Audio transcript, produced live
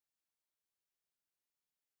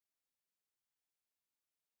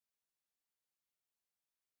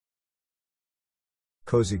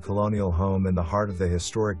cozy colonial home in the heart of the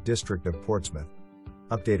historic district of Portsmouth.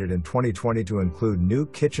 Updated in 2020 to include new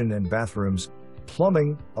kitchen and bathrooms,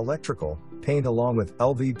 plumbing, electrical, paint along with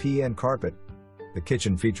LVP and carpet. The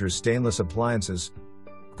kitchen features stainless appliances,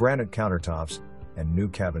 granite countertops, and new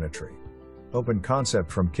cabinetry. Open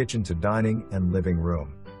concept from kitchen to dining and living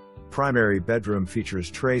room. Primary bedroom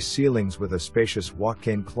features tray ceilings with a spacious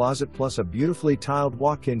walk-in closet plus a beautifully tiled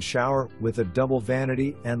walk-in shower with a double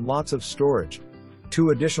vanity and lots of storage.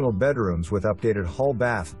 2 additional bedrooms with updated hall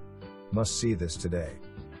bath. Must see this today.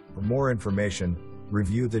 For more information,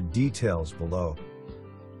 review the details below.